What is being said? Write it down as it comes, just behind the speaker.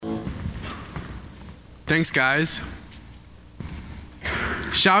Thanks, guys.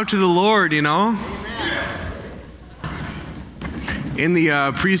 Shout to the Lord, you know? In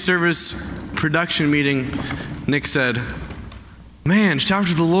the pre-service production meeting, Nick said, "Man, shout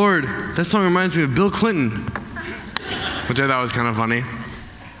to the Lord. That song reminds me of Bill Clinton," which I thought was kind of funny.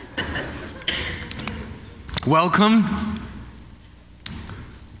 Welcome.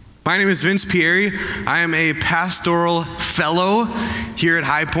 My name is Vince Pieri. I am a pastoral fellow here at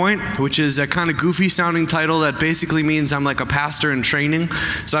High Point, which is a kind of goofy sounding title that basically means I'm like a pastor in training.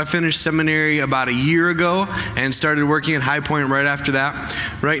 So I finished seminary about a year ago and started working at High Point right after that.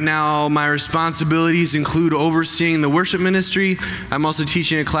 Right now, my responsibilities include overseeing the worship ministry. I'm also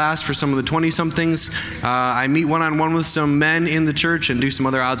teaching a class for some of the 20-somethings. I meet one-on-one with some men in the church and do some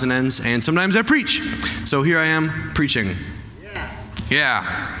other odds and ends, and sometimes I preach. So here I am preaching. Yeah,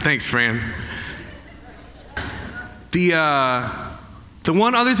 thanks, Fran. The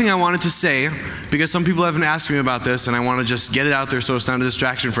one other thing I wanted to say, because some people haven't asked me about this, and I want to just get it out there so it's not a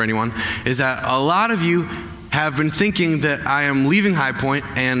distraction for anyone, is that a lot of you have been thinking that I am leaving High Point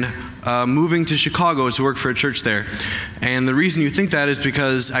and moving to Chicago to work for a church there. And the reason you think that is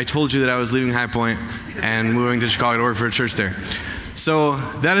because I told you that I was leaving High Point and moving to Chicago to work for a church there. So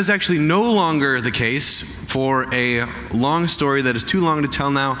that is actually no longer the case, for a long story that is too long to tell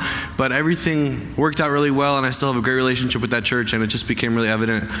now, but everything worked out really well, and I still have a great relationship with that church, and it just became really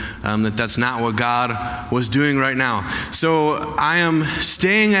evident that that's not what God was doing right now. So I am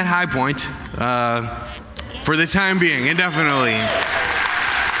staying at High Point for the time being, indefinitely.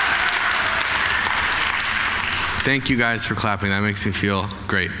 Thank you guys for clapping. That makes me feel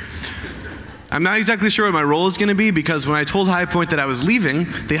great. I'm not exactly sure what my role is going to be, because when I told High Point that I was leaving,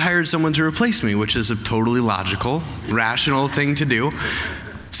 they hired someone to replace me, which is a totally logical, rational thing to do.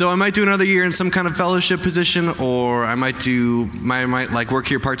 So I might do another year in some kind of fellowship position, or I might like work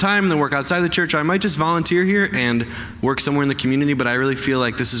here part-time and then work outside the church. Or I might just volunteer here and work somewhere in the community, but I really feel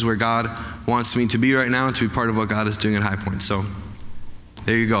like this is where God wants me to be right now and to be part of what God is doing at High Point. So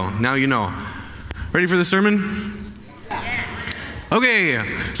there you go. Now you know. Ready for the sermon? Okay,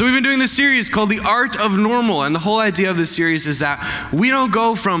 so we've been doing this series called The Art of Normal, and the whole idea of this series is that we don't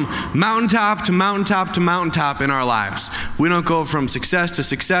go from mountaintop to mountaintop to mountaintop in our lives. We don't go from success to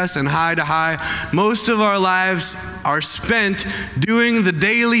success and high to high. Most of our lives are spent doing the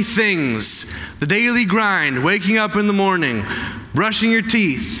daily things, the daily grind, waking up in the morning, brushing your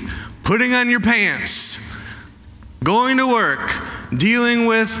teeth, putting on your pants, going to work, dealing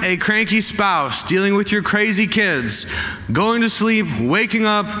with a cranky spouse, dealing with your crazy kids, going to sleep, waking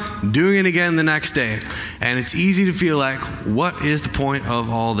up, doing it again the next day. And it's easy to feel like, what is the point of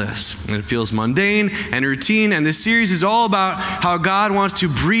all this? And it feels mundane and routine, and this series is all about how God wants to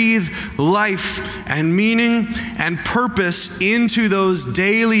breathe life and meaning and purpose into those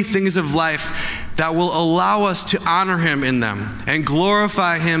daily things of life that will allow us to honor Him in them and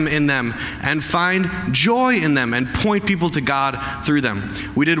glorify Him in them and find joy in them and point people to God through them.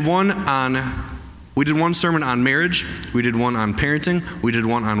 We did one sermon on marriage. We did one on parenting. We did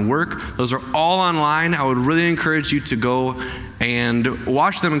one on work. Those are all online. I would really encourage you to go and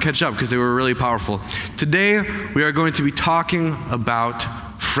watch them and catch up, because they were really powerful. Today, we are going to be talking about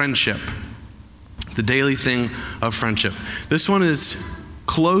friendship, the daily thing of friendship. This one is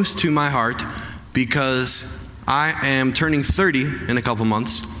close to my heart, because I am turning 30 in a couple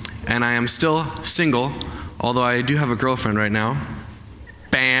months, and I am still single, although I do have a girlfriend right now.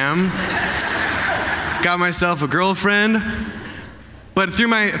 Bam! Got myself a girlfriend. But through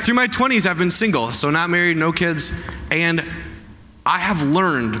my 20s, I've been single, so not married, no kids, and I have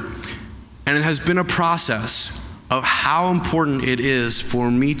learned, and it has been a process of how important it is for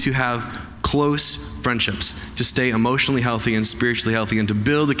me to have close friendships, to stay emotionally healthy and spiritually healthy, and to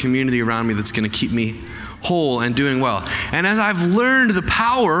build a community around me that's going to keep me whole and doing well. And as I've learned the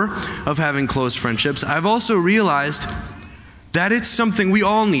power of having close friendships, I've also realized that it's something we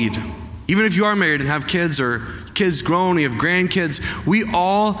all need. Even if you are married and have kids, or kids grown, you have grandkids, we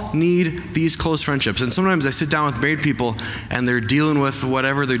all need these close friendships. And sometimes I sit down with married people and they're dealing with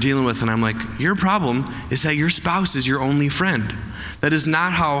whatever they're dealing with, and I'm like, your problem is that your spouse is your only friend. That is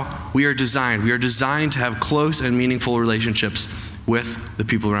not how we are designed. We are designed to have close and meaningful relationships with the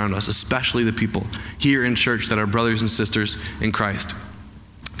people around us, especially the people here in church that are brothers and sisters in Christ.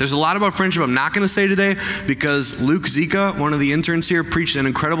 There's a lot about friendship I'm not going to say today, because Luke Zika, one of the interns here, preached an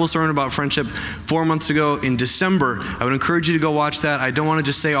incredible sermon about friendship 4 months ago in December. I would encourage you to go watch that. I don't want to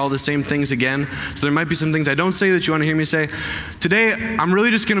just say all the same things again, so there might be some things I don't say that you want to hear me say. Today, I'm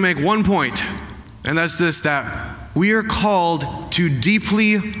really just going to make one point, and that's this, that we are called to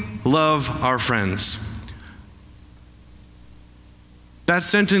deeply love our friends. That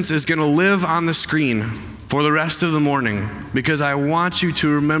sentence is going to live on the screen for the rest of the morning because I want you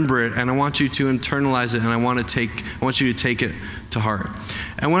to remember it and I want you to internalize it and I want you to take it to heart.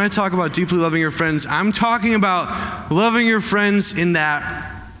 And when I talk about deeply loving your friends, I'm talking about loving your friends in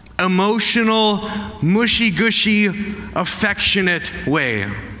that emotional, mushy-gushy, affectionate way.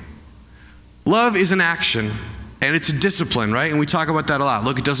 Love is an action, and it's a discipline, right? And we talk about that a lot.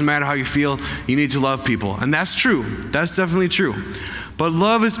 Look, it doesn't matter how you feel, you need to love people. And that's true. That's definitely true. But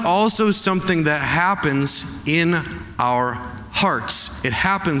love is also something that happens in our hearts. It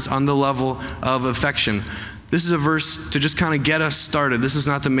happens on the level of affection. This is a verse to just kind of get us started. This is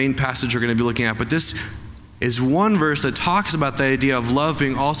not the main passage we're going to be looking at, but this is one verse that talks about the idea of love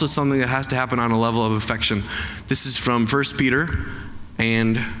being also something that has to happen on a level of affection. This is from 1 Peter,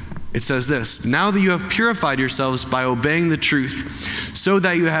 and it says this: "Now that you have purified yourselves by obeying the truth, so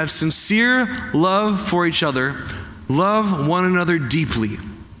that you have sincere love for each other, love one another deeply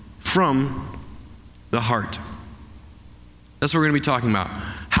from the heart." That's what we're going to be talking about.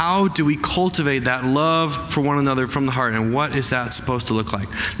 How do we cultivate that love for one another from the heart, and what is that supposed to look like?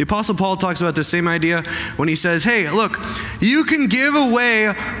 The Apostle Paul talks about the same idea when he says, hey, look, you can give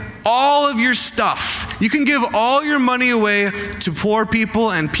away all of your stuff. You can give all your money away to poor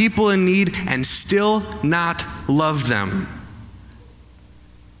people and people in need and still not love them.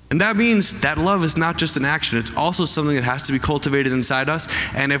 And that means that love is not just an action, it's also something that has to be cultivated inside us.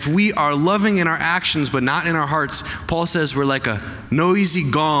 And if we are loving in our actions but not in our hearts, Paul says we're like a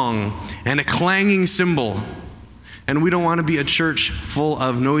noisy gong and a clanging cymbal. And we don't want to be a church full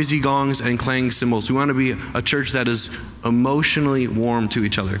of noisy gongs and clanging cymbals. We want to be a church that is emotionally warm to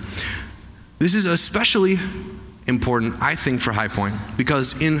each other. This is especially important, I think, for High Point,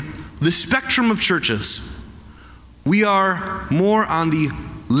 because in the spectrum of churches, we are more on the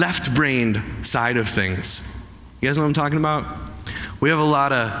left-brained side of things. You guys know what I'm talking about? We have a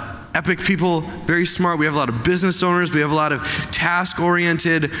lot of epic people, very smart. We have a lot of business owners. We have a lot of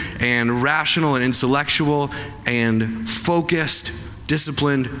task-oriented and rational and intellectual and focused,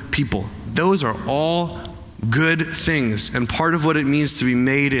 disciplined people. Those are all good things and part of what it means to be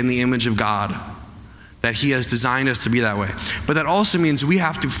made in the image of God, that He has designed us to be that way. But that also means we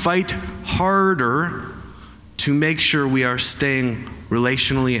have to fight harder to make sure we are staying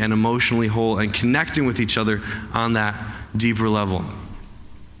relationally and emotionally whole and connecting with each other on that deeper level.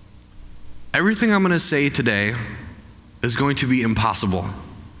 Everything I'm going to say today is going to be impossible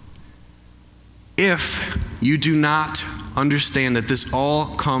if you do not understand that this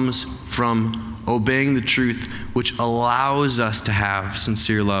all comes from obeying the truth, which allows us to have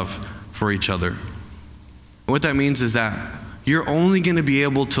sincere love for each other. And what that means is that you're only going to be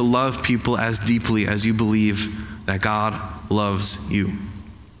able to love people as deeply as you believe that God loves you.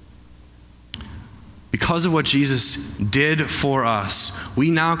 Because of what Jesus did for us, we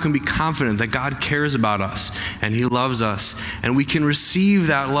now can be confident that God cares about us and He loves us, and we can receive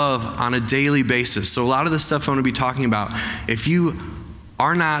that love on a daily basis. So a lot of the stuff I'm going to be talking about, if you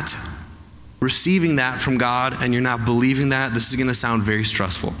are not receiving that from God and you're not believing that, this is going to sound very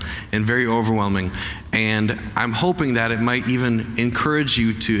stressful and very overwhelming. And I'm hoping that it might even encourage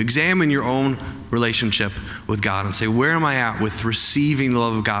you to examine your own relationship with God and say, where am I at with receiving the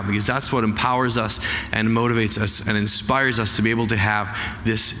love of God? Because that's what empowers us and motivates us and inspires us to be able to have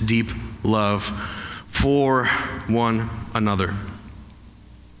this deep love for one another.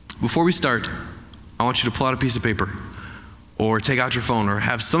 Before we start, I want you to pull out a piece of paper or take out your phone or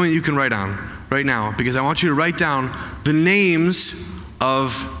have something you can write on right now, because I want you to write down the names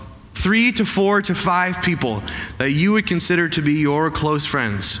of 3 to 4 to 5 people that you would consider to be your close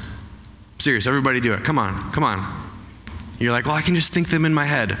friends. Serious, everybody do it. Come on. You're like, well, I can just think them in my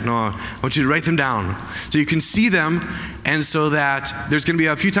head. No, I want you to write them down so you can see them, and so that there's going to be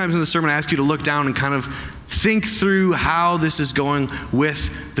a few times in the sermon I ask you to look down and kind of think through how this is going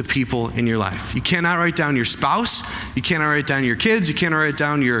with the people in your life. You cannot write down your spouse. You cannot write down your kids. You cannot write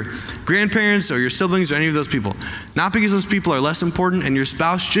down your grandparents or your siblings or any of those people. Not because those people are less important, and your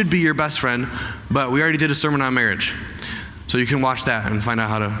spouse should be your best friend, but we already did a sermon on marriage. So you can watch that and find out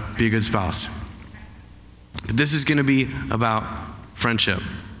how to be a good spouse. But this is going to be about friendship.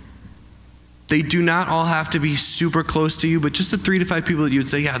 They do not all have to be super close to you, but just the 3 to 5 people that you would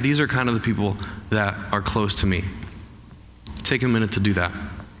say, yeah, these are kind of the people that are close to me. Take a minute to do that.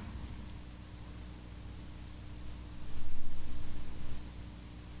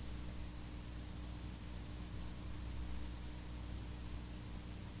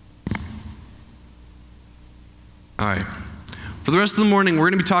 All right. For the rest of the morning, we're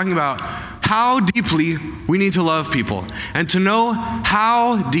going to be talking about how deeply we need to love people. And to know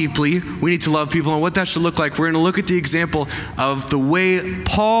how deeply we need to love people and what that should look like, we're going to look at the example of the way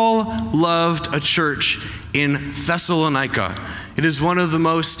Paul loved a church in Thessalonica. It is one of the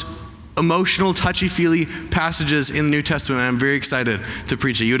most emotional, touchy-feely passages in the New Testament, and I'm very excited to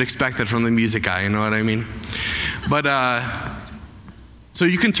preach it. You would expect that from the music guy, you know what I mean? But, so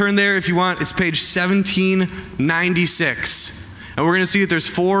you can turn there if you want. It's page 1796. And we're going to see that there's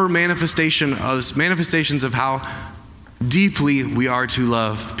 4 manifestations of how deeply we are to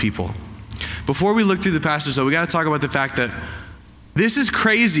love people. Before we look through the passage, though, we got to talk about the fact that this is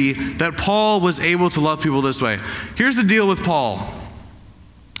crazy that Paul was able to love people this way. Here's the deal with Paul.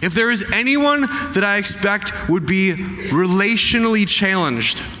 If there is anyone that I expect would be relationally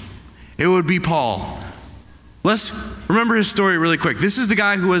challenged, it would be Paul. Let's remember his story really quick. This is the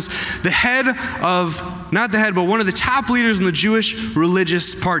guy who was the head of, not the head, but one of the top leaders in the Jewish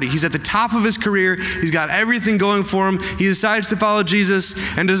religious party. He's at the top of his career. He's got everything going for him. He decides to follow Jesus.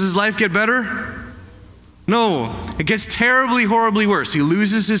 And does his life get better? No. It gets terribly, horribly worse. He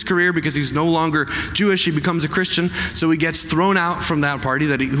loses his career because he's no longer Jewish. He becomes a Christian. So he gets thrown out from that party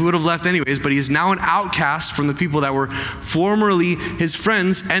that he would have left anyways. But he is now an outcast from the people that were formerly his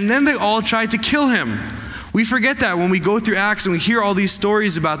friends. And then they all tried to kill him. We forget that when we go through Acts and we hear all these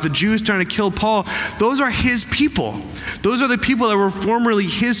stories about the Jews trying to kill Paul. Those are his people. Those are the people that were formerly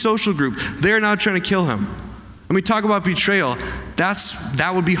his social group. They're now trying to kill him. When we talk about betrayal,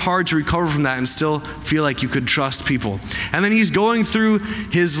 that would be hard to recover from that and still feel like you could trust people. And then he's going through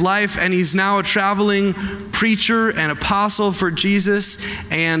his life, and he's now a traveling preacher and apostle for Jesus.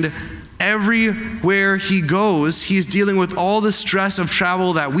 And everywhere he goes, he's dealing with all the stress of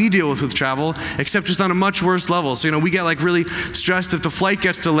travel that we deal with travel, except just on a much worse level. So, we get like really stressed if the flight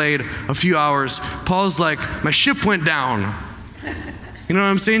gets delayed a few hours. Paul's like, my ship went down. You know what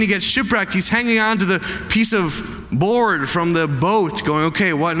I'm saying? He gets shipwrecked. He's hanging on to the piece of board from the boat going,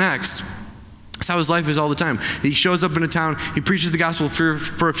 okay, what next? That's how his life is all the time. He shows up in a town, he preaches the gospel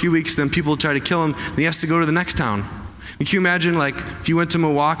for a few weeks, then people try to kill him, then he has to go to the next town. Can you imagine, like, if you went to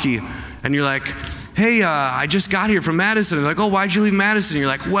Milwaukee and you're like, hey, I just got here from Madison. And they're like, oh, why'd you leave Madison? And you're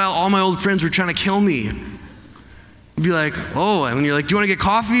like, well, all my old friends were trying to kill me. You'd be like, oh, and you're like, do you want to get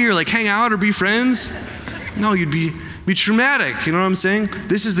coffee or like hang out or be friends? No, you'd be traumatic, you know what I'm saying?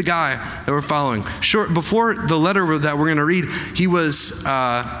 This is the guy that we're following. Before the letter that we're going to read, he was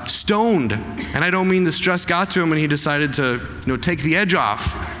stoned. And I don't mean the stress got to him and he decided to take the edge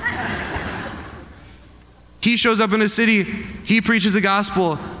off. He shows up in a city, he preaches the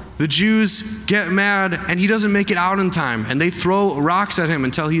gospel, the Jews get mad, and he doesn't make it out in time. And they throw rocks at him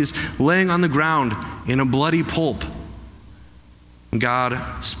until he's laying on the ground in a bloody pulp.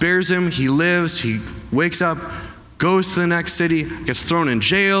 God spares him, he lives, he wakes up, goes to the next city, gets thrown in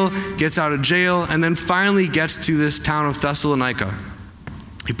jail, gets out of jail, and then finally gets to this town of Thessalonica.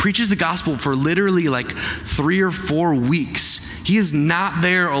 He preaches the gospel for literally like 3 or 4 weeks. He is not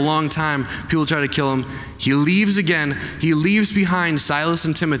there a long time. People try to kill him. He leaves again. He leaves behind Silas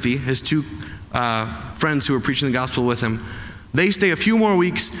and Timothy, his 2 friends who were preaching the gospel with him. They stay a few more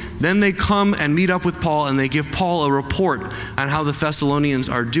weeks, then they come and meet up with Paul, and they give Paul a report on how the Thessalonians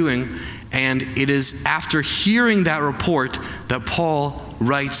are doing. And it is after hearing that report that Paul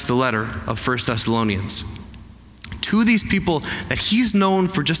writes the letter of 1 Thessalonians to these people that he's known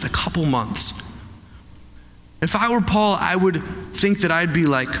for just a couple months. If I were Paul, I would think that I'd be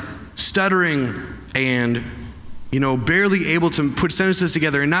like stuttering and, barely able to put sentences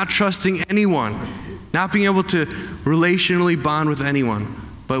together and not trusting anyone, not being able to relationally bond with anyone.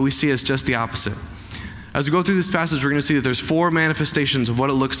 But we see it's just the opposite. As we go through this passage, we're going to see that there's 4 manifestations of what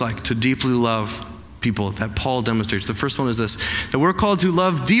it looks like to deeply love people that Paul demonstrates. The first one is this, that we're called to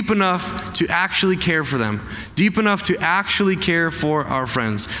love deep enough to actually care for them, deep enough to actually care for our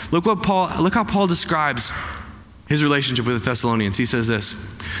friends. Look how Paul describes his relationship with the Thessalonians. He says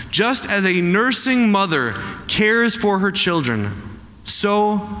this, just as a nursing mother cares for her children,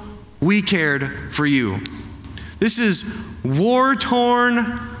 so we cared for you. This is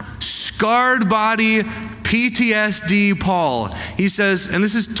war-torn, scarred body, PTSD Paul. He says, and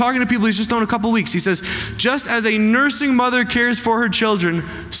this is talking to people he's just known a couple weeks. He says, just as a nursing mother cares for her children,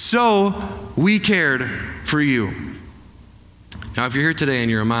 so we cared for you. Now, if you're here today and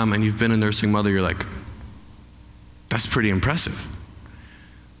you're a mom and you've been a nursing mother, you're like, that's pretty impressive.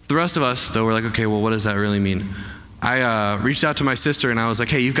 The rest of us, though, we're like, okay, well, what does that really mean? I reached out to my sister and I was like,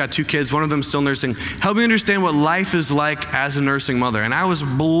 hey, you've got 2 kids, one of them's still nursing. Help me understand what life is like as a nursing mother. And I was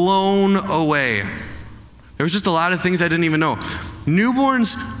blown away. There was just a lot of things I didn't even know.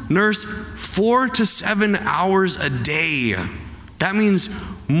 Newborns nurse 4 to 7 hours a day. That means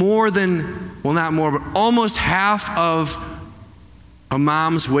almost half of a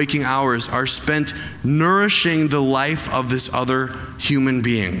mom's waking hours are spent nourishing the life of this other human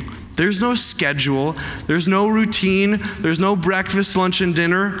being. There's no schedule, there's no routine, there's no breakfast, lunch, and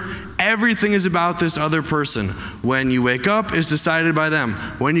dinner. Everything is about this other person. When you wake up is decided by them.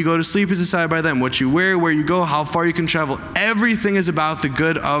 When you go to sleep is decided by them. What you wear, where you go, how far you can travel. Everything is about the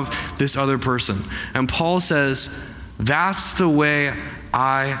good of this other person. And Paul says, that's the way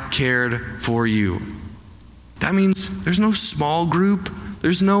I cared for you. That means there's no small group,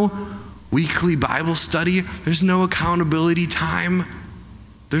 there's no weekly Bible study, there's no accountability time,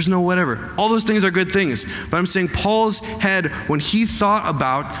 there's no whatever. All those things are good things. But I'm saying Paul's head, when he thought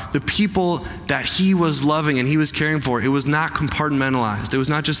about the people that he was loving and he was caring for, it was not compartmentalized. It was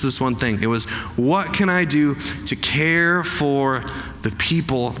not just this one thing. It was, what can I do to care for the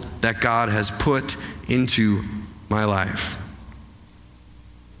people that God has put into my life?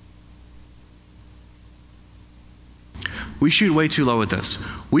 We shoot way too low with this.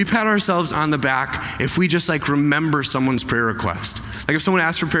 We pat ourselves on the back if we just remember someone's prayer request. Like if someone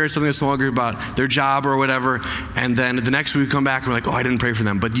asks for prayer, something in a small group about their job or whatever, and then the next week we come back and we're like, oh, I didn't pray for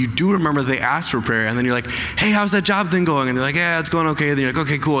them. But you do remember they asked for prayer, and then you're like, hey, how's that job thing going? And they're like, yeah, it's going okay. And then you're like,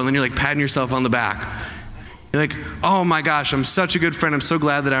 okay, cool. And then you're patting yourself on the back. You're like, oh my gosh, I'm such a good friend. I'm so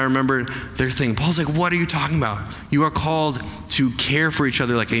glad that I remembered their thing. Paul's like, what are you talking about? You are called to care for each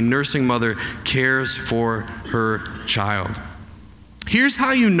other like a nursing mother cares for her child. Here's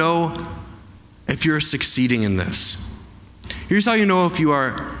how you know if you're succeeding in this. Here's how you know if you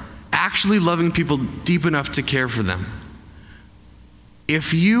are actually loving people deep enough to care for them.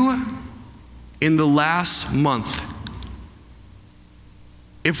 If you, in the last month,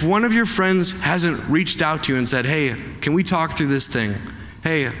 if one of your friends hasn't reached out to you and said, hey, can we talk through this thing?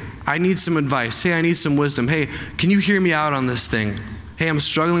 Hey, I need some advice. Hey, I need some wisdom. Hey, can you hear me out on this thing? Hey, I'm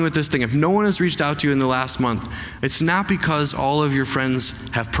struggling with this thing. If no one has reached out to you in the last month, it's not because all of your friends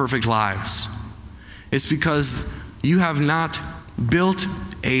have perfect lives. It's because you have not built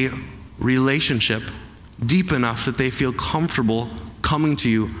a relationship deep enough that they feel comfortable coming to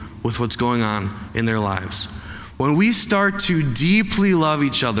you with what's going on in their lives. When we start to deeply love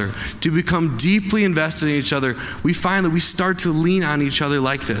each other, to become deeply invested in each other, we find that we start to lean on each other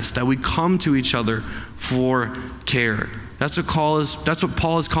like this, that we come to each other for care. That's what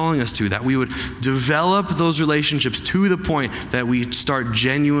Paul is calling us to, that we would develop those relationships to the point that we start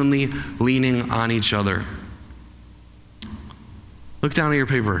genuinely leaning on each other. Look down at your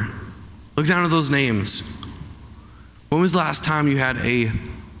paper. Look down at those names. When was the last time you had a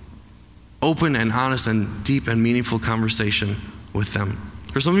open and honest and deep and meaningful conversation with them?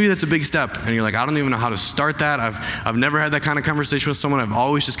 For some of you, that's a big step, and you're like, I don't even know how to start that. I've never had that kind of conversation with someone. I've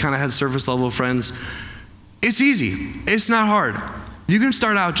always just kind of had surface level friends. It's easy. It's not hard. You can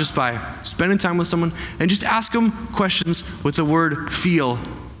start out just by spending time with someone and just ask them questions with the word feel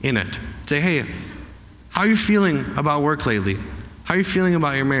in it. Say, hey, how are you feeling about work lately? How are you feeling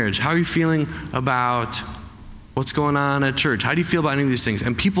about your marriage? How are you feeling about what's going on at church? How do you feel about any of these things?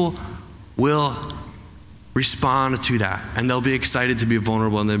 And people will respond to that, and they'll be excited to be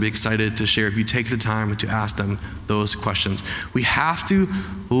vulnerable, and they'll be excited to share if you take the time to ask them those questions. We have to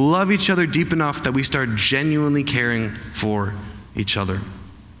love each other deep enough that we start genuinely caring for each other. All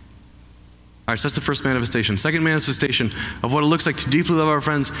right, so that's the first manifestation. Second manifestation of what it looks like to deeply love our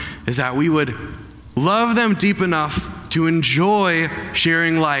friends is that we would love them deep enough to enjoy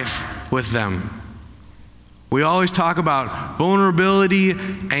sharing life with them. We always talk about vulnerability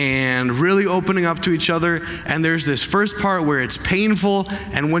and really opening up to each other, and there's this first part where it's painful,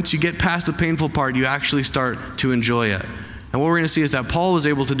 and once you get past the painful part, you actually start to enjoy it. And what we're going to see is that Paul was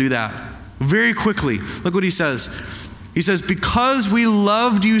able to do that very quickly. Look what he says. He says, because we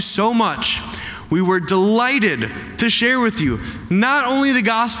loved you so much, we were delighted to share with you not only the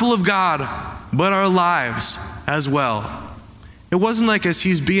gospel of God, but our lives as well. It wasn't like as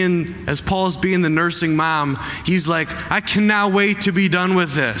Paul's being the nursing mom, he's like, I cannot wait to be done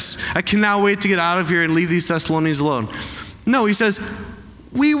with this. I cannot wait to get out of here and leave these Thessalonians alone. No, he says,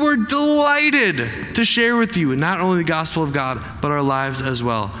 we were delighted to share with you not only the gospel of God, but our lives as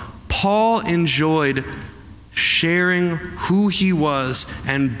well. Paul enjoyed sharing who he was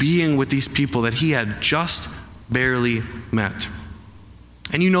and being with these people that he had just barely met.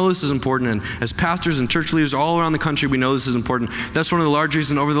 And you know this is important, and as pastors and church leaders all around the country, we know this is important. That's one of the large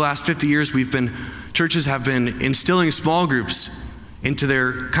reasons over the last 50 years churches have been instilling small groups into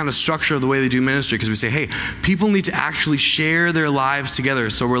their kind of structure of the way they do ministry, because we say, hey, people need to actually share their lives together.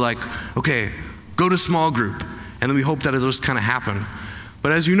 So we're like, okay, go to small group, and then we hope that it'll just kind of happen.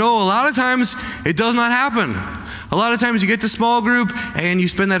 But as you know, a lot of times it does not happen. A lot of times you get to small group and you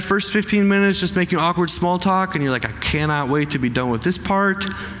spend that first 15 minutes just making awkward small talk, and you're like, I cannot wait to be done with this part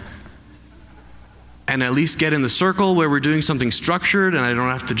and at least get in the circle where we're doing something structured and I don't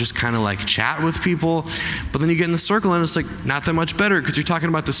have to just kind of like chat with people. But then you get in the circle and it's like not that much better because you're talking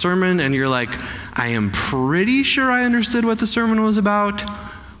about the sermon and you're like, I am pretty sure I understood what the sermon was about,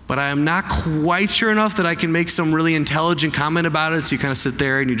 but I am not quite sure enough that I can make some really intelligent comment about it. So you kind of sit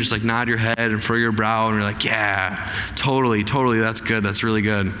there and you just like nod your head and furrow your brow and you're like, yeah, totally, that's good, that's really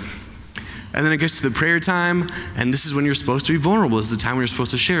good. And then it gets to the prayer time, and this is when you're supposed to be vulnerable. This is the time when you're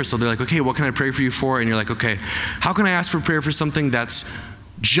supposed to share. So they're like, okay, what can I pray for you for? And you're like, okay, how can I ask for prayer for something that's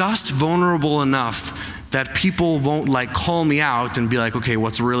just vulnerable enough that people won't like call me out and be like, okay,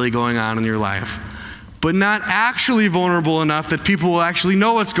 what's really going on in your life? But not actually vulnerable enough that people will actually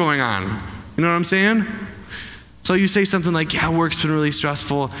know what's going on. You know what I'm saying? So you say something like, yeah, work's been really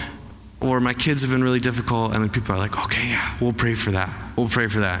stressful, or my kids have been really difficult, and then people are like, okay, yeah, we'll pray for that. We'll pray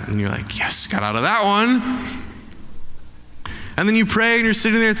for that. And you're like, yes, got out of that one. And then you pray and you're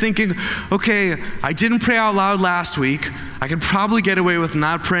sitting there thinking, okay, I didn't pray out loud last week. I could probably get away with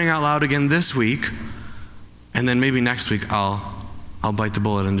not praying out loud again this week. And then maybe next week I'll bite the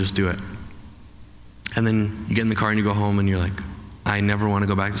bullet and just do it. And then you get in the car and you go home and you're like, I never want to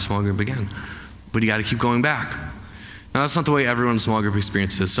go back to small group again. But you got to keep going back. Now, that's not the way everyone's small group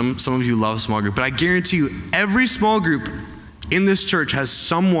experiences. Some of you love small group, but I guarantee you every small group in this church has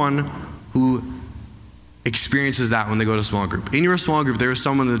someone who experiences that when they go to small group. In your small group, there is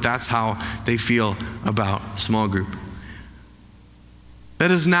someone that's how they feel about small group.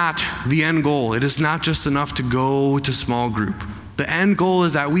 That is not the end goal. It is not just enough to go to small group. The end goal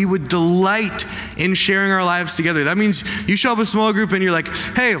is that we would delight in sharing our lives together. That means you show up a small group and you're like,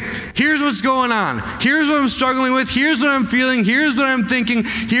 hey, here's what's going on. Here's what I'm struggling with. Here's what I'm feeling. Here's what I'm thinking.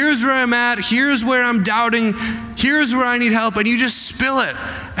 Here's where I'm at. Here's where I'm doubting. Here's where I need help. And you just spill it.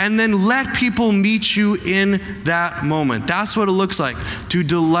 And then let people meet you in that moment. That's what it looks like, to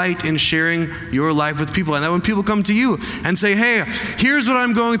delight in sharing your life with people. And then when people come to you and say, hey, here's what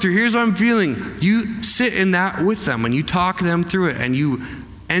I'm going through, here's what I'm feeling, you sit in that with them and you talk them through it and you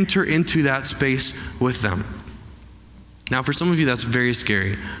enter into that space with them. Now, for some of you, that's very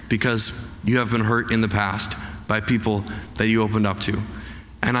scary because you have been hurt in the past by people that you opened up to.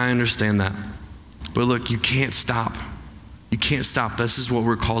 And I understand that. But look, you can't stop. You can't stop. This is what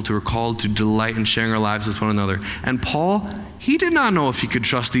we're called to. We're called to delight in sharing our lives with one another. And Paul, he did not know if he could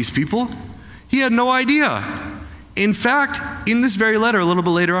trust these people. He had no idea. In fact, in this very letter, a little bit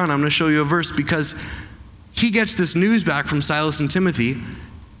later on, I'm going to show you a verse because he gets this news back from Silas and Timothy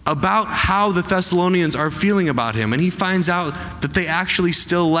about how the Thessalonians are feeling about him. And he finds out that they actually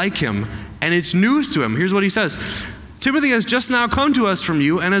still like him. And it's news to him. Here's what he says. Timothy has just now come to us from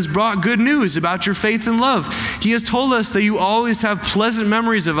you and has brought good news about your faith and love. He has told us that you always have pleasant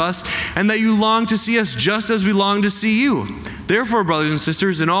memories of us and that you long to see us just as we long to see you. Therefore, brothers and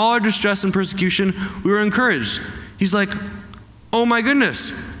sisters, in all our distress and persecution, we were encouraged. He's like, oh my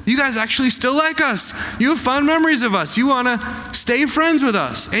goodness, you guys actually still like us. You have fond memories of us. You want to stay friends with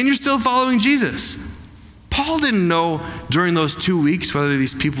us, and you're still following Jesus. Paul didn't know during those 2 weeks whether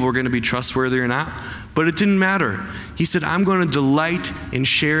these people were going to be trustworthy or not, but it didn't matter. He said, I'm going to delight in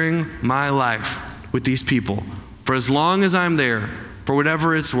sharing my life with these people for as long as I'm there, for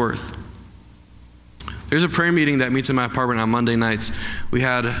whatever it's worth. There's a prayer meeting that meets in my apartment on Monday nights. We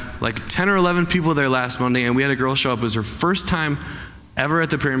had like 10 or 11 people there last Monday, and we had a girl show up. It was her first time ever at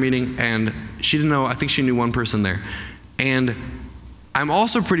the prayer meeting, and she didn't know, I think she knew one person there. And I'm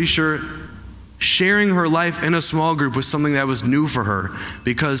also pretty sure sharing her life in a small group was something that was new for her,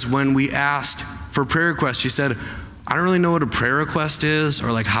 because when we asked for prayer requests, she said, I don't really know what a prayer request is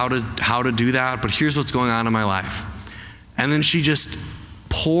or like how to do that, but here's what's going on in my life. And then she just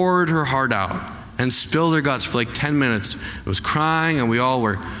poured her heart out and spilled her guts for like 10 minutes. It was crying, and we all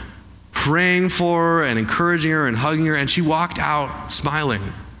were praying for her and encouraging her and hugging her, and she walked out smiling.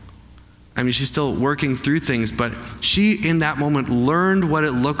 I mean, she's still working through things, but she, in that moment, learned what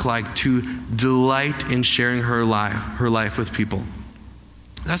it looked like to delight in sharing her life with people.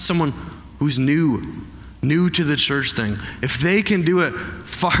 That's someone who's new to the church thing. If they can do it,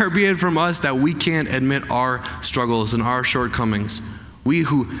 far be it from us that we can't admit our struggles and our shortcomings. We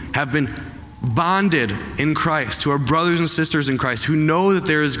who have been bonded in Christ, to our brothers and sisters in Christ, who know that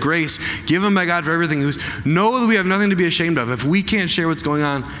there is grace given by God for everything, who know that we have nothing to be ashamed of. If we can't share what's going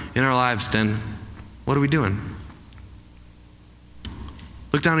on in our lives, then what are we doing?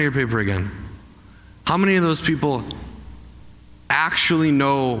 Look down at your paper again. How many of those people actually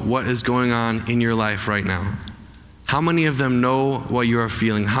know what is going on in your life right now? How many of them know what you are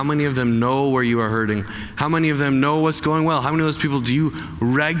feeling? How many of them know where you are hurting? How many of them know what's going well? How many of those people do you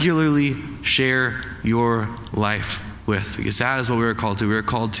regularly share your life with? Because that is what we are called to. We are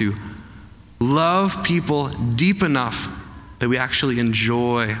called to love people deep enough that we actually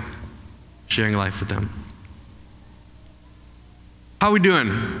enjoy sharing life with them. How are we doing?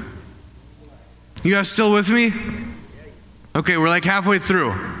 You guys still with me? Okay, we're like halfway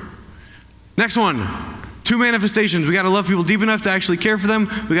through. Next one. 2 manifestations. We got to love people deep enough to actually care for them.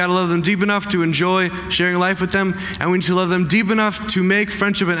 We got to love them deep enough to enjoy sharing life with them. And we need to love them deep enough to make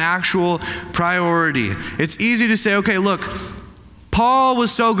friendship an actual priority. It's easy to say, okay, look, Paul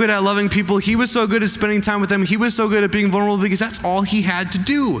was so good at loving people. He was so good at spending time with them. He was so good at being vulnerable because that's all he had to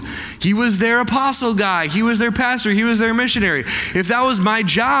do. He was their apostle guy. He was their pastor. He was their missionary. If that was my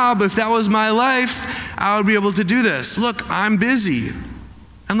job, if that was my life, I would be able to do this. Look, I'm busy.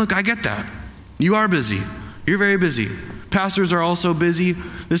 And look, I get that. You are busy. You're very busy. Pastors are also busy.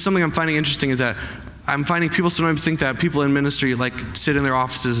 This is something I'm finding interesting is that I'm finding people sometimes think that people in ministry like sit in their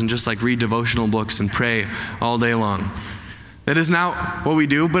offices and just like read devotional books and pray all day long. That is not what we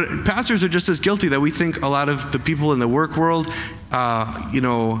do, but pastors are just as guilty that we think a lot of the people in the work world,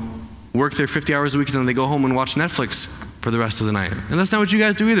 work their 50 hours a week and then they go home and watch Netflix for the rest of the night. And that's not what you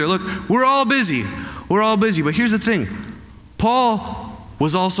guys do either. Look, we're all busy. We're all busy. But here's the thing. Paul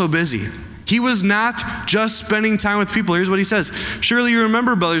was also busy. He was not just spending time with people. Here's what he says. Surely you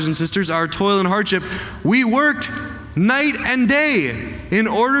remember, brothers and sisters, our toil and hardship. We worked night and day in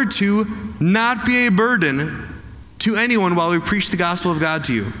order to not be a burden to anyone while we preach the gospel of God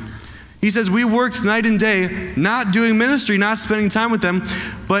to you. He says we worked night and day, not doing ministry, not spending time with them,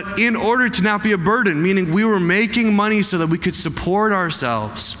 but in order to not be a burden, meaning we were making money so that we could support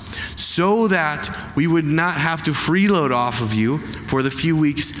ourselves, so that we would not have to freeload off of you for the few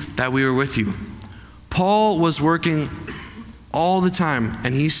weeks that we were with you. Paul was working all the time,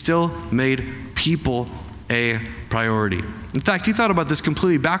 and he still made people a priority. In fact, he thought about this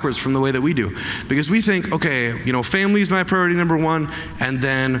completely backwards from the way that we do. Because we think, okay, family is my priority number one, and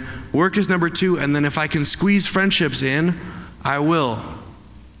then work is number two, and then if I can squeeze friendships in, I will.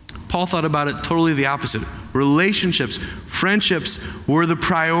 Paul thought about it totally the opposite. Relationships, friendships were the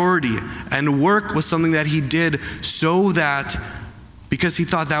priority, and work was something that he did because he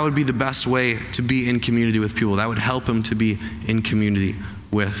thought that would be the best way to be in community with people. That would help him to be in community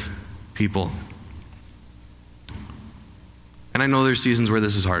with people. And I know there's seasons where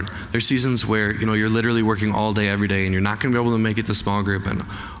this is hard. There's seasons where, you're literally working all day, every day, and you're not going to be able to make it to small group and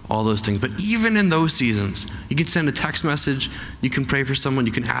all those things. But even in those seasons, you can send a text message, you can pray for someone,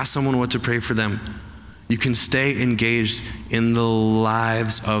 you can ask someone what to pray for them. You can stay engaged in the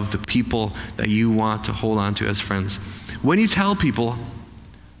lives of the people that you want to hold on to as friends. When you tell people,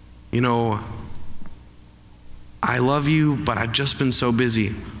 I love you, but I've just been so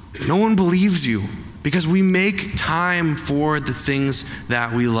busy, no one believes you. Because we make time for the things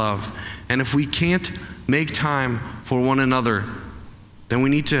that we love. And if we can't make time for one another, then we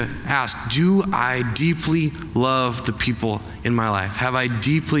need to ask, do I deeply love the people in my life? Have I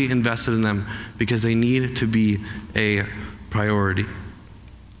deeply invested in them? Because they need to be a priority.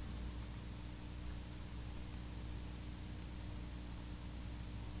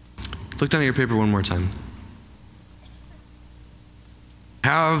 Look down at your paper one more time.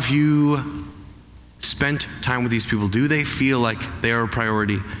 Have you spent time with these people? Do they feel like they are a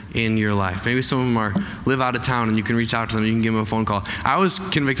priority in your life? Maybe some of them live out of town and you can reach out to them, you can give them a phone call. I was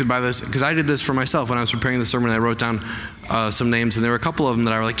convicted by this because I did this for myself when I was preparing the sermon. I wrote down some names, and there were a couple of them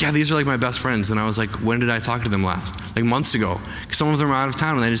that I were like, yeah, these are like my best friends. And I was like, when did I talk to them last? Like months ago. Because some of them are out of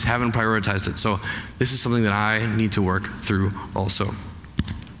town and I just haven't prioritized it. So this is something that I need to work through also.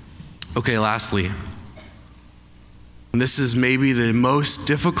 Okay, lastly, and this is maybe the most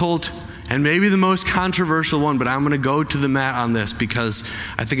difficult and maybe the most controversial one, but I'm going to go to the mat on this because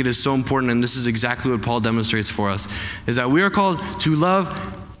I think it is so important, and this is exactly what Paul demonstrates for us, is that we are called to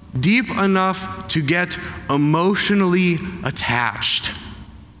love deep enough to get emotionally attached.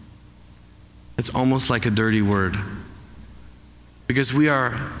 It's almost like a dirty word. Because we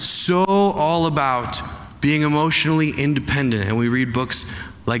are so all about being emotionally independent, and we read books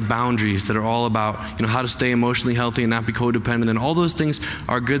like Boundaries that are all about how to stay emotionally healthy and not be codependent, and all those things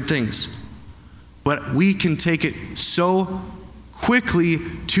are good things. But we can take it so quickly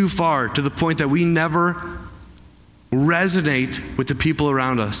too far to the point that we never resonate with the people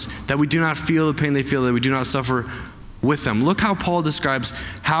around us, that we do not feel the pain they feel, that we do not suffer with them. Look how Paul describes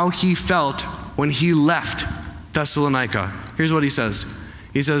how he felt when he left Thessalonica. Here's what he says.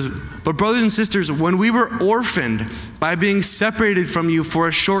 He says, but brothers and sisters, when we were orphaned by being separated from you for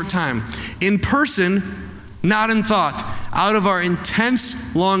a short time, in person, not in thought. Out of our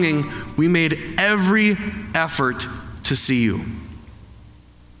intense longing, we made every effort to see you.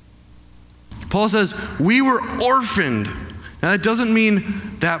 Paul says, we were orphaned. Now, that doesn't mean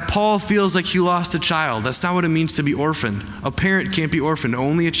that Paul feels like he lost a child. That's not what it means to be orphaned. A parent can't be orphaned.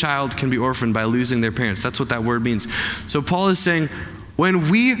 Only a child can be orphaned by losing their parents. That's what that word means. So Paul is saying,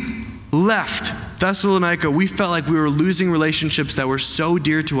 when we left Thessalonica, we felt like we were losing relationships that were so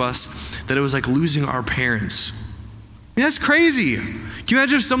dear to us that it was like losing our parents. I mean, that's crazy. Can you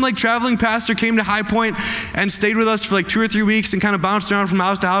imagine if some traveling pastor came to High Point and stayed with us for 2 or 3 weeks and kind of bounced around from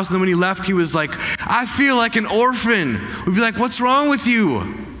house to house, and then when he left, he was like, I feel like an orphan. We'd be like, what's wrong with you?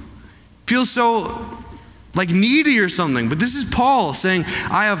 Feel so needy or something. But this is Paul saying,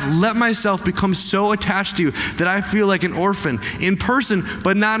 I have let myself become so attached to you that I feel like an orphan in person,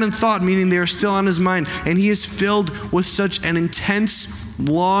 but not in thought, meaning they are still on his mind. And he is filled with such an intense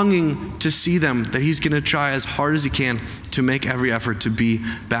longing to see them that he's going to try as hard as he can to make every effort to be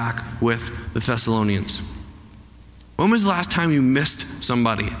back with the Thessalonians. When was the last time you missed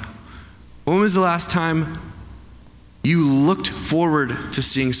somebody? When was the last time you looked forward to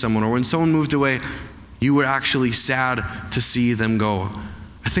seeing someone? Or when someone moved away, you were actually sad to see them go?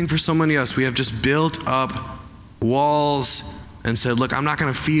 I think for so many of us, we have just built up walls and said, look, I'm not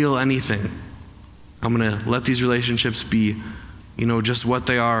going to feel anything. I'm going to let these relationships be just what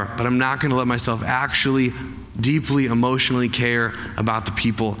they are, but I'm not going to let myself actually deeply emotionally care about the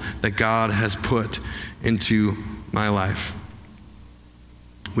people that God has put into my life.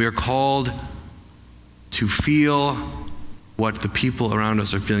 We are called to feel what the people around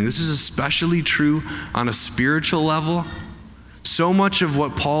us are feeling. This is especially true on a spiritual level. So much of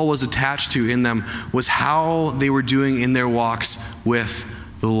what Paul was attached to in them was how they were doing in their walks with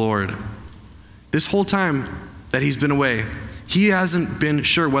the Lord. This whole time that he's been away, he hasn't been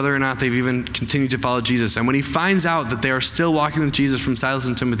sure whether or not they've even continued to follow Jesus. And when he finds out that they are still walking with Jesus from Silas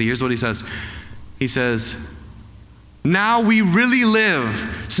and Timothy, here's what he says. He says, now we really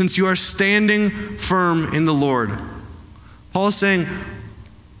live since you are standing firm in the Lord. Paul is saying,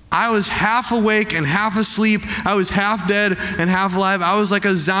 I was half awake and half asleep. I was half dead and half alive. I was like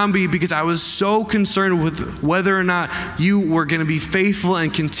a zombie because I was so concerned with whether or not you were going to be faithful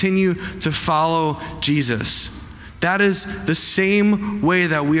and continue to follow Jesus. That is the same way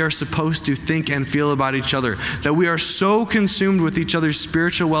that we are supposed to think and feel about each other. That we are so consumed with each other's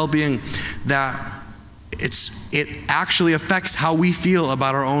spiritual well-being that it actually affects how we feel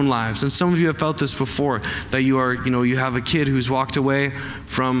about our own lives. And some of you have felt this before, that you have a kid who's walked away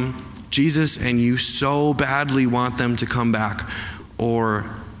from Jesus and you so badly want them to come back. Or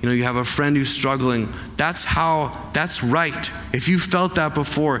you have a friend who's struggling. That's right. If you felt that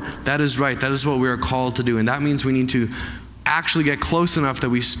before, that is right. That is what we are called to do. And that means we need to actually get close enough that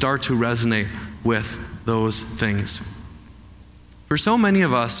we start to resonate with those things. For so many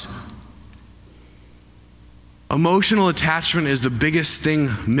of us, emotional attachment is the biggest thing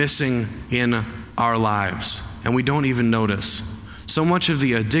missing in our lives, and we don't even notice. So much of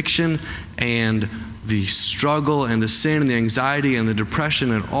the addiction and the struggle and the sin and the anxiety and the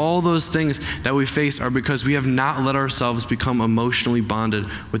depression and all those things that we face are because we have not let ourselves become emotionally bonded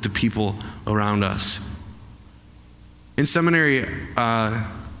with the people around us. In seminary,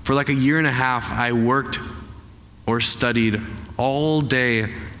 for a year and a half, I worked or studied all day,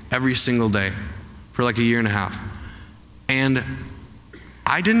 every single day, for a year and a half. And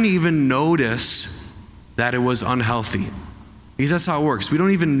I didn't even notice that it was unhealthy. Because that's how it works. We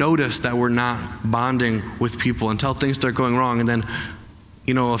don't even notice that we're not bonding with people until things start going wrong. And then,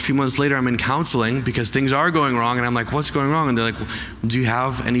 a few months later, I'm in counseling because things are going wrong. And I'm like, what's going wrong? And they're like, well, do you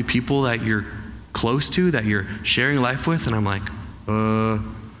have any people that you're close to, that you're sharing life with? And I'm like,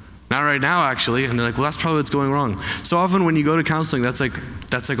 not right now, actually. And they're like, well, that's probably what's going wrong. So often when you go to counseling, that's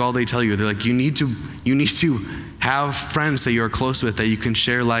like all they tell you. They're like, you need to have friends that you are close with, that you can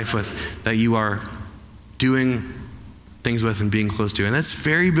share life with, that you are doing things with and being close to. And that's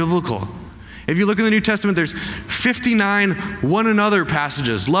very biblical. If you look in the New Testament, there's 59 one another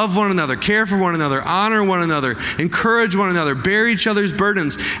passages. Love one another, care for one another, honor one another, encourage one another, bear each other's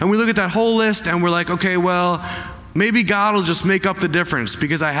burdens. And we look at that whole list and we're like, okay, well, maybe God will just make up the difference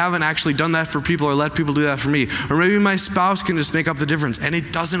because I haven't actually done that for people or let people do that for me. Or maybe my spouse can just make up the difference. And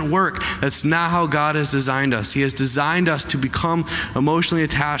it doesn't work. That's not how God has designed us. He has designed us to become emotionally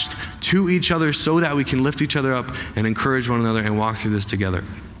attached to each other so that we can lift each other up and encourage one another and walk through this together.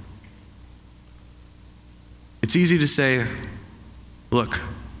 It's easy to say, look,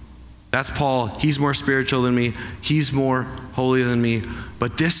 That's Paul. He's more spiritual than me. He's more holy than me.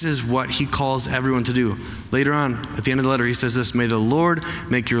 But this is what he calls everyone to do. Later on, at the end of the letter, he says this, may the Lord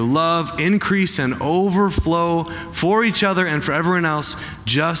make your love increase and overflow for each other and for everyone else,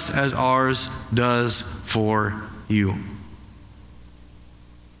 just as ours does for you.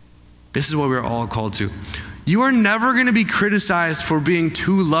 This is what we're all called to. You are never going to be criticized for being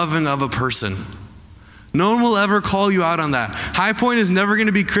too loving of a person. No one will ever call you out on that. High Point is never going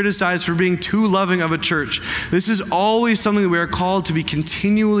to be criticized for being too loving of a church. This is always something that we are called to be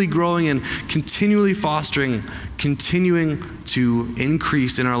continually growing and continually fostering, continuing to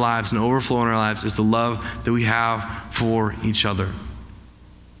increase in our lives and overflow in our lives is the love that we have for each other.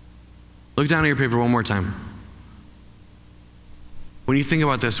 Look down at your paper one more time. When you think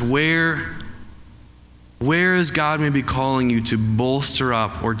about this, where is God maybe calling you to bolster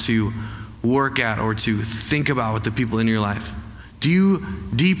up or to work at or to think about with the people in your life? Do you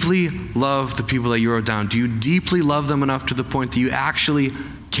deeply love the people that you wrote down? Do you deeply love them enough to the point that you actually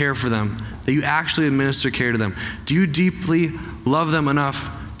care for them, that you actually administer care to them? Do you deeply love them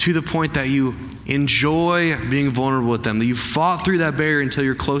enough to the point that you enjoy being vulnerable with them, that you fought through that barrier until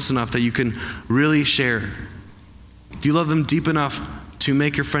you're close enough that you can really share? Do you love them deep enough to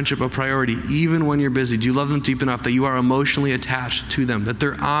make your friendship a priority even when you're busy? Do you love them deep enough that you are emotionally attached to them, that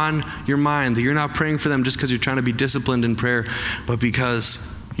they're on your mind, that you're not praying for them just because you're trying to be disciplined in prayer, but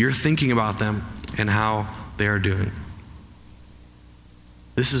because you're thinking about them and how they are doing?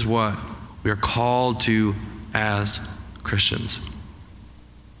 This is what we are called to as Christians.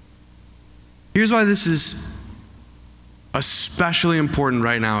 Here's why this is especially important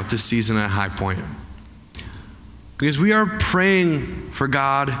right now at this season at High Point. Because we are praying for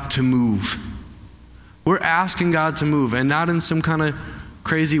God to move. We're asking God to move, and not in some kind of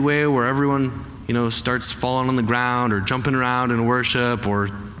crazy way where everyone, starts falling on the ground or jumping around in worship or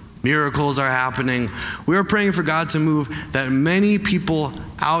miracles are happening. We are praying for God to move, that many people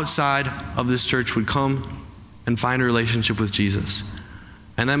outside of this church would come and find a relationship with Jesus.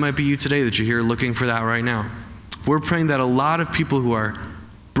 And that might be you today, that you're here looking for that right now. We're praying that a lot of people who are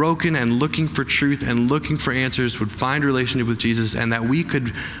broken and looking for truth and looking for answers would find a relationship with Jesus, and that we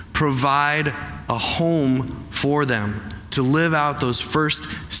could provide a home for them to live out those first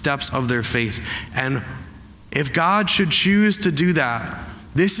steps of their faith. And if God should choose to do that,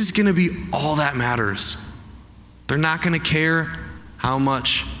 this is going to be all that matters. They're not going to care how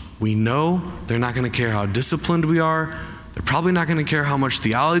much we know. They're not going to care how disciplined we are. They're probably not going to care how much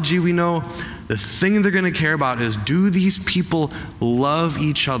theology we know. The thing they're going to care about is, do these people love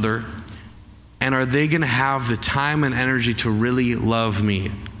each other? And are they going to have the time and energy to really love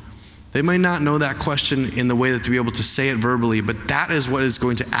me? They might not know that question in the way that to be able to say it verbally, but that is what is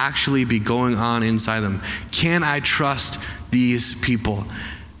going to actually be going on inside them. Can I trust these people?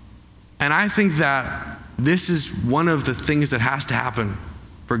 And I think that this is one of the things that has to happen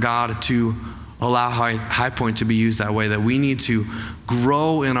for God to allow High Point to be used that way, that we need to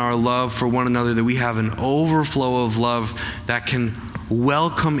grow in our love for one another, that we have an overflow of love that can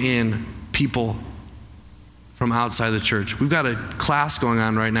welcome in people from outside the church. We've got a class going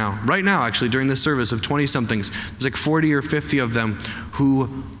on right now, actually, during this service of 20-somethings. There's like 40 or 50 of them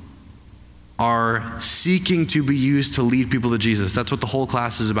who are seeking to be used to lead people to Jesus. That's what the whole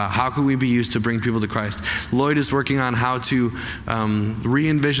class is about. How can we be used to bring people to Christ? Lloyd is working on how to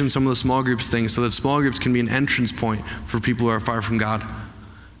re-envision some of the small groups things so that small groups can be an entrance point for people who are far from God.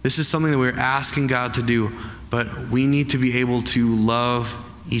 This is something that we're asking God to do, but we need to be able to love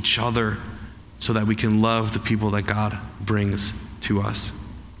each other so that we can love the people that God brings to us.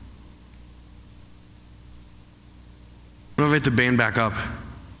 I'm going to invite the band back up.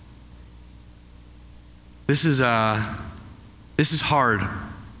 This is hard.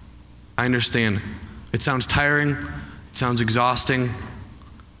 I understand. It sounds tiring. It sounds exhausting.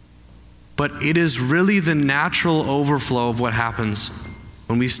 But it is really the natural overflow of what happens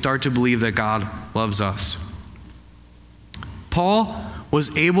when we start to believe that God loves us. Paul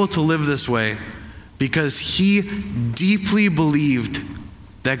was able to live this way because he deeply believed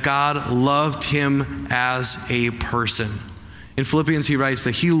that God loved him as a person. In Philippians, he writes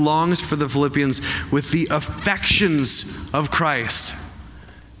that he longs for the Philippians with the affections of Christ.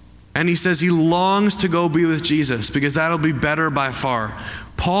 And he says he longs to go be with Jesus because that'll be better by far.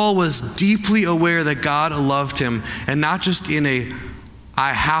 Paul was deeply aware that God loved him, and not just in a,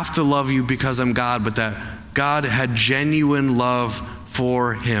 I have to love you because I'm God, but that God had genuine love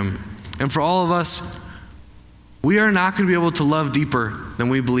for him. And for all of us, we are not going to be able to love deeper than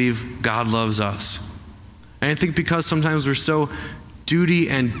we believe God loves us. And I think because sometimes we're so duty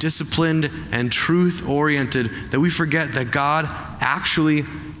and disciplined and truth oriented that we forget that God actually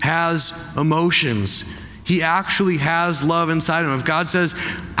has emotions. He actually has love inside him. If God says,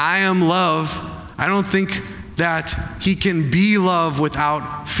 I am love, I don't think that he can be love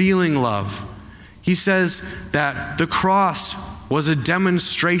without feeling love. He says that the cross was a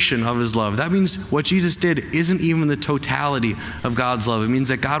demonstration of his love. That means what Jesus did isn't even the totality of God's love. It means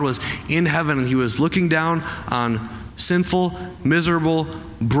that God was in heaven and he was looking down on sinful, miserable,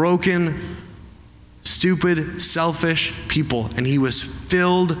 broken, stupid, selfish people, and he was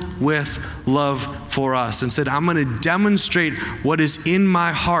filled with love for us and said, I'm going to demonstrate what is in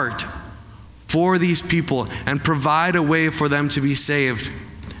my heart for these people and provide a way for them to be saved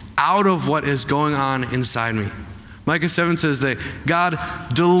out of what is going on inside me. Micah 7 says that God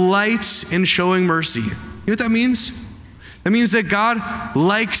delights in showing mercy. You know what that means? That means that God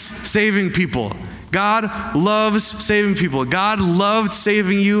likes saving people. God loves saving people. God loved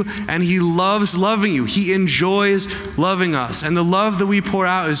saving you, and he loves loving you. He enjoys loving us. And the love that we pour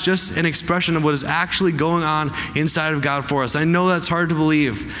out is just an expression of what is actually going on inside of God for us. I know that's hard to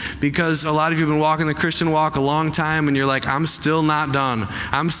believe because a lot of you have been walking the Christian walk a long time, and you're like, I'm still not done.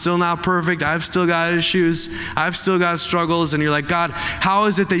 I'm still not perfect. I've still got issues. I've still got struggles. And you're like, God, how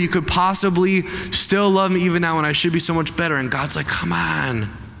is it that you could possibly still love me even now when I should be so much better? And God's like, come on.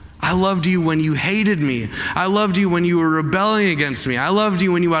 I loved you when you hated me. I loved you when you were rebelling against me. I loved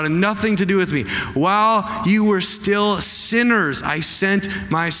you when you had nothing to do with me. While you were still sinners, I sent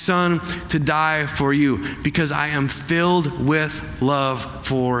my son to die for you because I am filled with love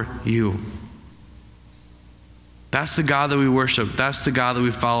for you. That's the God that we worship. That's the God that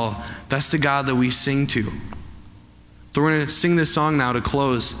we follow. That's the God that we sing to. So we're going to sing this song now to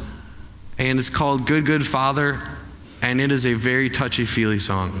close. And it's called Good, Good Father. And it is a very touchy-feely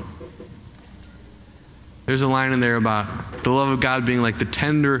song. There's a line in there about the love of God being like the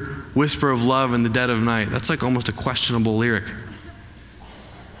tender whisper of love in the dead of night. That's like almost a questionable lyric.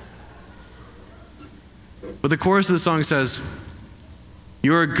 But the chorus of the song says,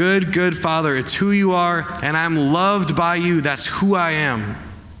 you're a good, good Father. It's who you are, and I'm loved by you. That's who I am.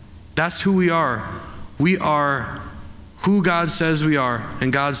 That's who we are. We are who God says we are.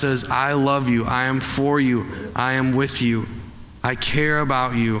 And God says, I love you. I am for you. I am with you. I care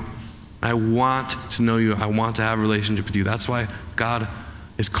about you. I want to know you. I want to have a relationship with you. That's why God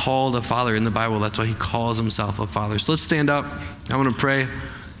is called a father in the Bible. That's why he calls himself a father. So let's stand up. I want to pray, and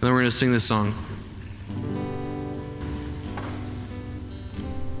then we're going to sing this song.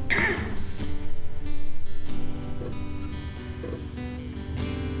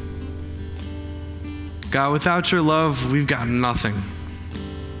 God, without your love, we've got nothing.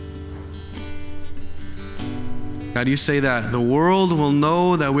 God, you say that the world will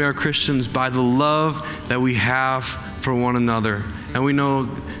know that we are Christians by the love that we have for one another. And we know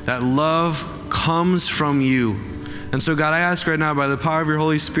that love comes from you. And so, God, I ask right now by the power of your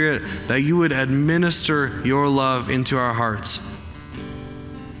Holy Spirit that you would administer your love into our hearts.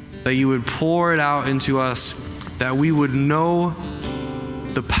 That you would pour it out into us. That we would know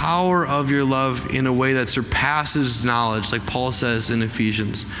the power of your love in a way that surpasses knowledge, like Paul says in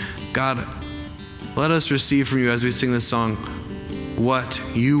Ephesians. God, let us receive from you as we sing this song what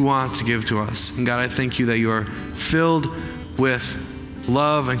you want to give to us. And God, I thank you that you are filled with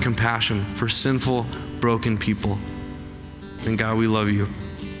love and compassion for sinful, broken people. And God, we love you.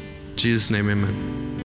 In Jesus' name, amen.